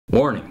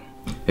Warning.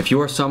 If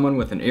you are someone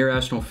with an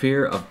irrational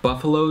fear of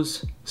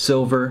buffaloes,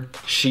 silver,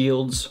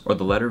 shields, or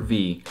the letter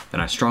V, then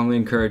I strongly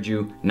encourage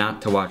you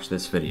not to watch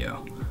this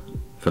video.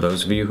 For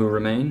those of you who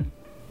remain,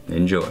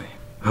 enjoy.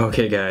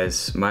 Okay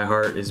guys, my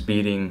heart is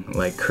beating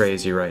like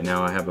crazy right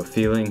now. I have a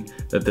feeling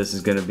that this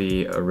is gonna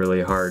be a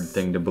really hard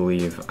thing to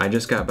believe. I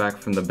just got back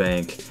from the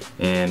bank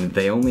and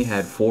they only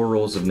had 4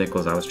 rolls of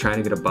nickels. I was trying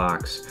to get a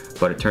box,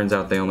 but it turns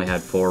out they only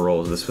had 4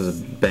 rolls. This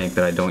was a bank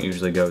that I don't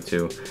usually go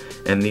to.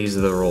 And these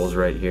are the rolls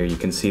right here. You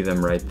can see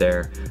them right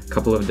there. A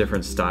couple of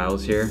different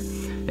styles here.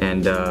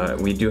 And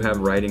we do have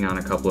writing on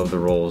a couple of the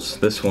rolls.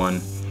 This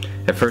one,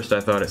 at first I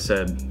thought it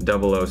said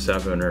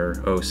 007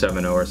 or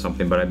 070 or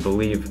something, but I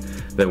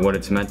believe that what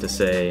it's meant to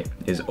say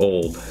is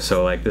old.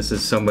 So like this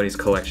is somebody's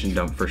collection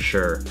dump for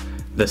sure.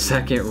 The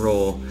second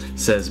roll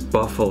says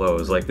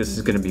buffaloes, like this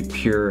is gonna be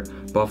pure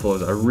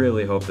buffaloes. I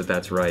really hope that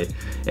that's right.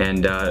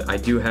 And I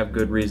do have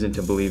good reason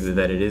to believe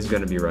that it is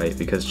gonna be right,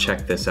 because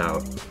check this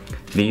out.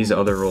 These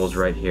other rolls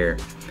right here,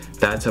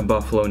 that's a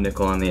buffalo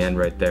nickel on the end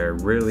right there.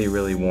 Really,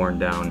 really worn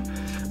down.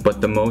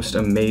 But the most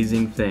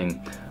amazing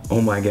thing,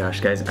 oh my gosh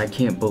guys, I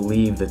can't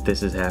believe that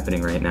this is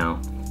happening right now.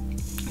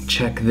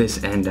 Check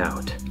this end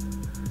out.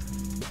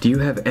 Do you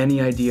have any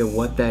idea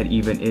what that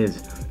even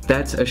is?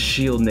 That's a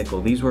shield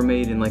nickel. These were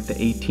made in like the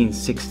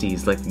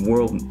 1860s, like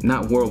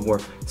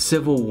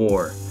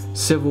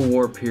Civil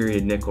War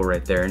period nickel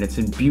right there, and it's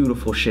in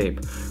beautiful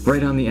shape,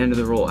 right on the end of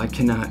the roll. I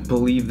cannot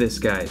believe this,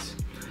 guys.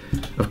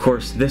 Of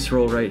course, this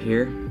roll right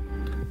here,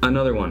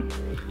 another one,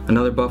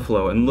 another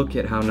buffalo, and look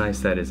at how nice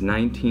that is,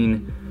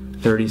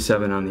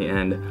 1937 on the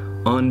end.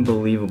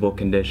 Unbelievable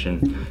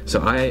condition.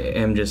 So I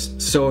am just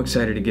so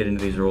excited to get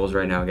into these rolls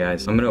right now,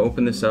 guys. I'm gonna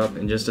open this up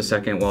in just a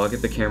second while I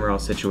get the camera all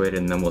situated,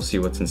 and then we'll see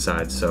what's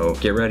inside. So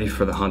get ready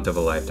for the hunt of a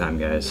lifetime,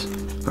 guys.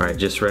 All right,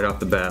 just right off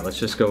the bat, let's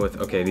just go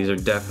with, okay, these are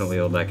definitely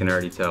old, I can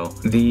already tell.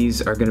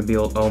 These are gonna be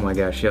old, oh my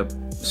gosh, yep.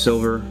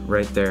 Silver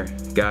right there,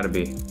 gotta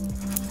be.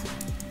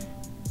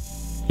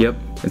 Yep,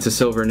 it's a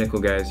silver nickel,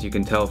 guys. You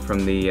can tell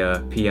from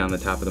the P on the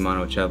top of the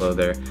Monticello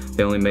there.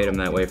 They only made them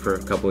that way for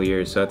a couple of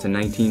years, so that's a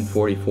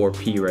 1944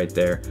 P right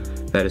there.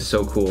 That is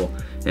so cool.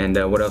 And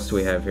what else do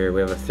we have here?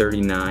 We have a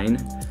 39.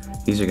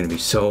 These are gonna be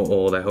so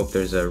old. I hope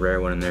there's a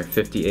rare one in there.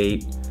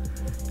 58,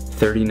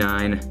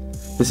 39.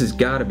 This has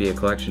gotta be a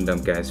collection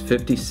dump, guys.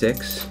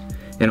 56.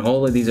 And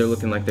all of these are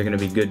looking like they're gonna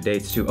be good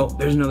dates too. Oh,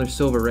 there's another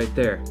silver right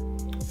there.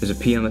 There's a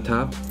P on the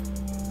top.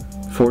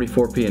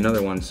 44P,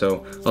 another one.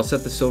 So I'll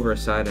set the silver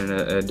aside in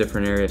a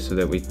different area so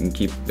that we can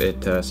keep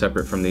it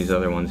separate from these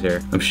other ones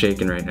here. I'm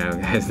shaking right now,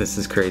 guys. This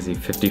is crazy.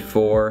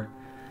 54,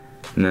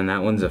 and then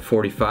that one's a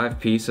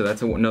 45P, so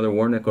that's another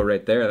war nickel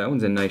right there. That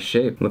one's in nice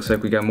shape. Looks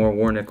like we got more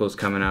war nickels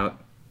coming out.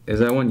 Is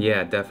that one?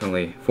 Yeah,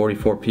 definitely.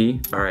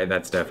 44P. All right,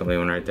 that's definitely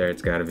one right there.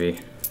 It's got to be.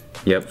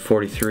 Yep,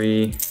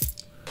 43,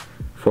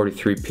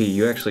 43P.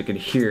 You actually could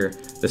hear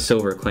the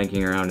silver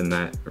clanking around in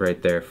that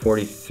right there.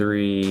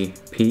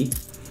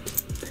 43P.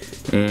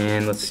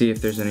 And let's see if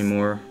there's any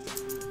more.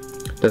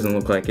 Doesn't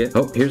look like it.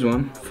 Oh, here's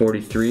one,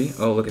 43.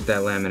 Oh, look at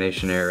that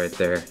lamination error right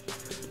there.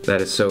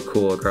 That is so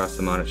cool across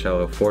the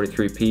Monticello.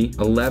 43P.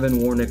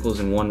 11 war nickels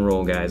in one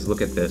roll, guys.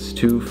 Look at this.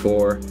 2,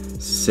 4,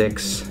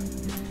 6,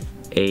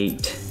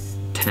 8,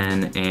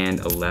 10, and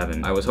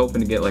 11. I was hoping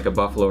to get like a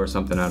buffalo or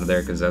something out of there,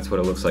 because that's what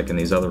it looks like in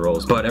these other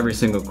rolls. But every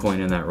single coin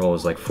in that roll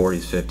is like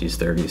 40s, 50s,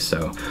 30s.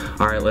 So,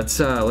 all right,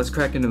 let's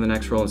crack into the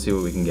next roll and see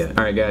what we can get.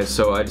 All right, guys.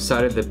 So I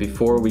decided that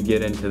before we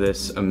get into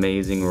this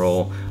amazing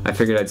roll, I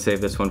figured I'd save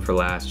this one for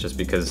last, just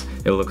because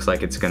it looks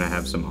like it's gonna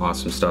have some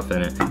awesome stuff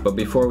in it. But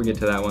before we get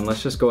to that one,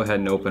 let's just go ahead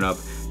and open up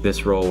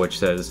this roll, which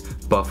says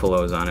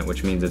buffaloes on it,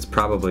 which means it's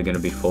probably gonna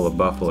be full of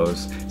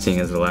buffaloes,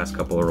 seeing as the last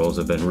couple of rolls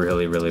have been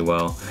really, really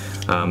well.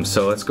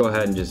 So let's go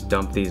ahead and just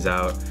dump these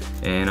out,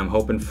 and I'm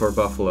hoping for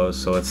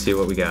buffaloes, so let's see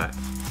what we got.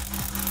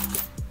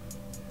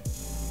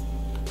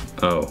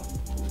 Oh,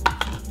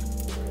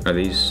 are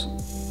these?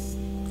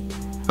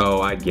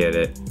 Oh, I get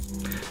it.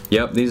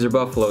 Yep, these are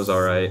buffaloes,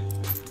 all right.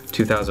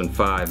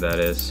 2005, that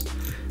is.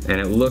 And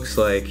it looks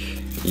like,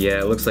 yeah,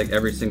 it looks like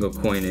every single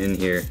coin in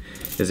here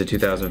is a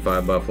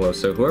 2005 buffalo.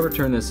 So whoever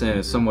turned this in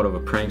is somewhat of a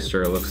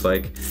prankster, it looks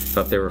like.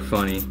 Thought they were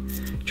funny,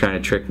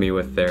 trying to trick me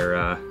with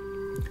their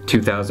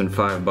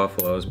 2005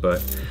 buffaloes,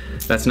 but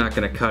that's not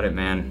gonna cut it,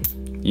 man.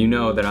 You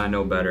know that I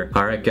know better.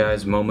 All right,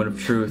 guys, moment of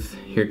truth.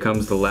 Here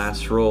comes the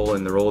last roll,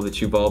 and the roll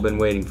that you've all been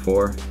waiting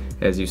for.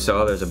 As you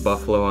saw, there's a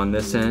buffalo on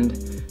this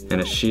end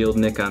and a shield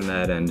nick on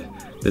that end.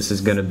 This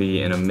is gonna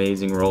be an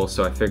amazing roll,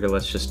 so I figure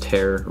let's just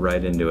tear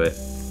right into it.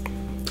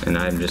 And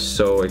I'm just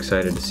so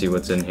excited to see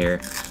what's in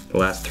here. The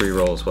last 3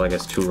 rolls, well, I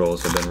guess 2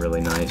 rolls have been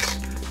really nice.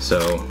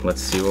 So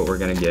let's see what we're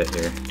gonna get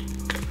here.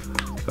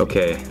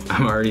 Okay,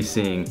 I'm already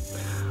seeing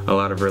a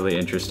lot of really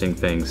interesting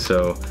things.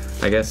 So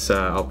I guess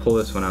I'll pull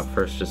this one out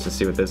first just to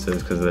see what this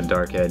is because of the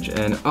dark edge.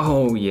 And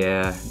oh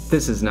yeah,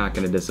 this is not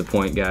gonna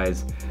disappoint,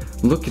 guys.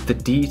 Look at the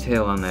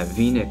detail on that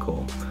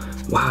V-nickel.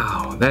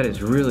 Wow, that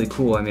is really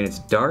cool. I mean, it's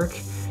dark.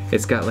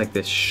 It's got like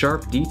this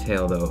sharp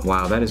detail though.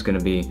 Wow, that is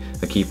gonna be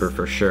a keeper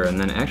for sure. And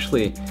then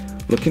actually,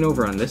 looking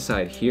over on this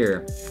side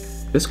here,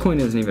 This coin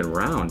isn't even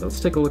round. Let's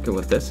take a look at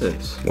what this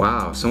is.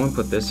 Wow, someone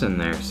put this in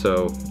there.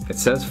 So it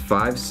says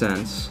 5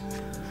 cents.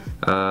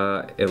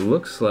 It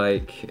looks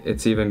like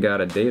it's even got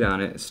a date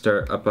on it.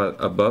 Start up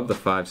above the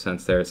 5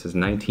 cents there, it says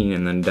 19,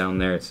 and then down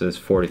there it says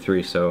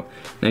 43. So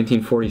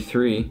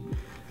 1943,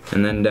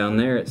 and then down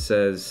there it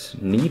says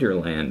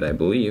Nederland, I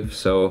believe.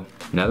 So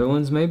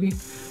Netherlands maybe?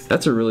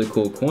 That's a really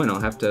cool coin. I'll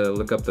have to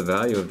look up the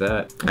value of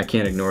that. I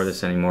can't ignore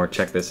this anymore.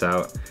 Check this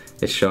out.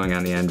 It's showing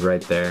on the end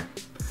right there.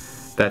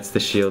 That's the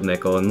shield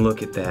nickel, and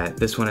look at that.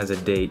 This one has a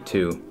date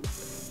too.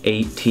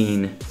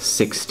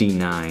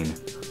 1869.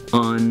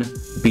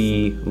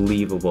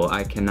 Unbelievable.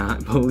 I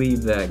cannot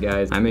believe that,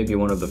 guys. I may be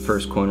one of the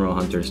first coin roll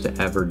hunters to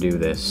ever do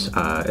this,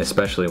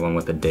 especially one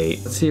with a date.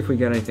 Let's see if we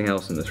got anything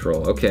else in this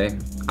roll. Okay,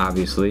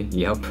 obviously,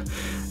 yep.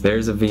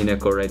 There's a V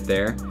nickel right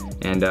there,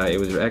 and it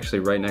was actually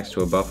right next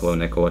to a buffalo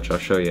nickel, which I'll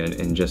show you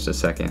in just a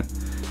second.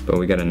 But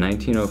we got a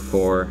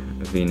 1904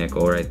 V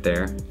nickel right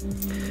there.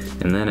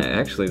 And then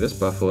actually this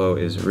buffalo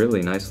is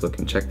really nice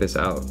looking. Check this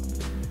out.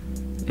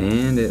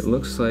 And it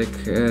looks like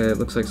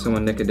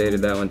someone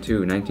nickel-dated that one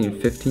too.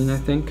 1915, I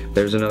think.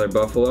 There's another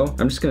buffalo.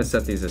 I'm just gonna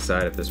set these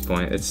aside at this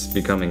point. It's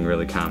becoming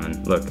really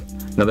common. Look,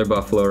 another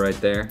buffalo right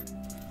there.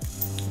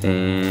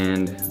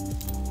 And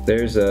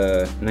there's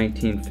a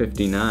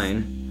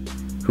 1959.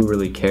 Who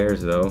really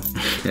cares though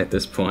at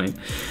this point?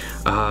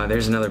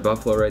 There's another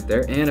buffalo right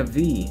there and a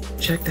V.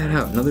 Check that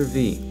out, another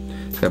V.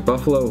 It's got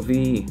buffalo,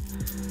 V,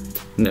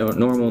 no,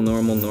 normal.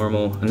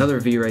 Another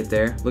V right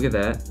there. Look at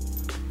that.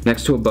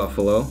 Next to a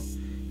buffalo.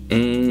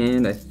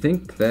 And I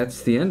think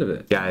that's the end of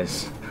it.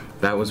 Guys,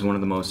 that was one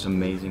of the most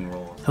amazing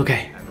rolls.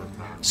 Okay,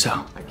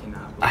 so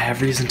I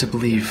have reason to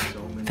believe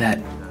that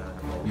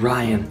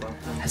Ryan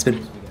has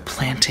been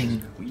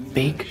planting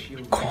fake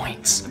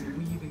coins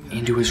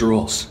into his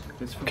rolls.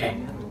 Okay,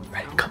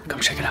 ready? Come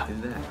check it out.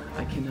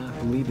 I cannot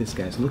believe this,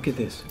 guys. Look at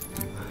this.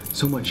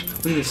 So much. Look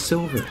at this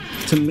silver.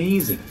 It's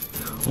amazing.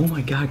 Oh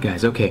my god,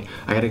 guys. Okay,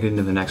 I gotta get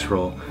into the next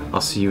roll.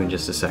 I'll see you in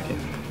just a second.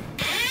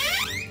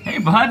 Hey,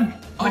 bud.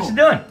 What you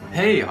doing?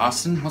 Hey,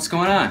 Austin. What's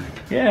going on?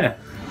 Yeah.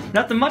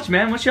 Nothing much,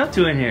 man. What you up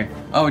to in here?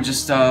 Oh,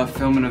 just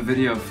filming a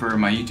video for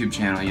my YouTube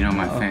channel. You know,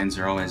 my fans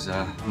are always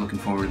looking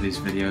forward to these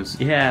videos.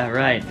 Yeah,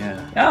 right.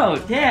 Yeah. Oh,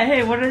 yeah.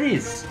 Hey, what are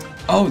these?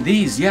 Oh,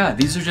 these, yeah.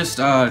 These are just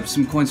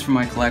some coins from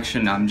my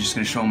collection. I'm just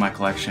gonna show them my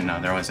collection.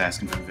 They're always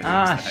asking for videos.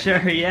 Ah,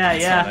 sure. Yeah,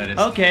 yeah.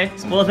 Okay.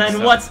 Some well, cool then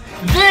stuff. what's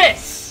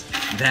this?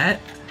 That?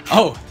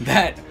 Oh,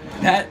 that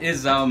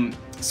is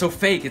so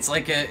fake. It's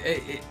like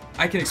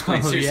I can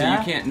explain. Seriously, yeah?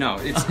 you can't. No,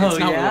 it's not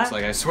what it looks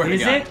like. I swear to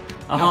God. Is it?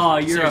 No, Oh,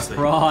 you're seriously. a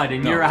fraud,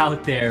 and No. you're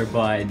out there,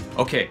 bud.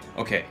 Okay,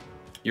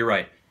 you're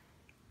right.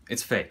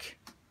 It's fake.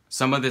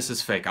 Some of this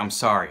is fake. I'm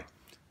sorry,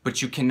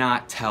 but you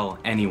cannot tell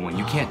anyone.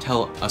 You can't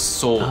tell a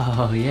soul.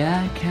 Oh,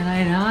 yeah? Can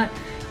I not?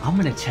 I'm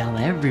gonna tell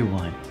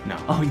everyone. No.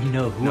 Oh, you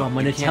know who No, I'm you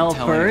gonna can't tell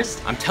anyone.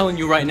 first? I'm telling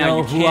you right now. Know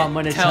You who can't I'm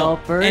gonna tell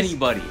first?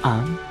 anybody.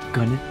 I'm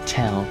gonna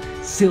tell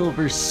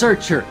Silver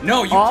Searcher.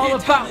 No, you all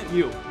can't tell about it.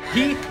 you.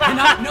 He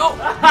cannot know.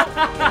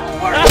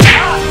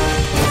 No.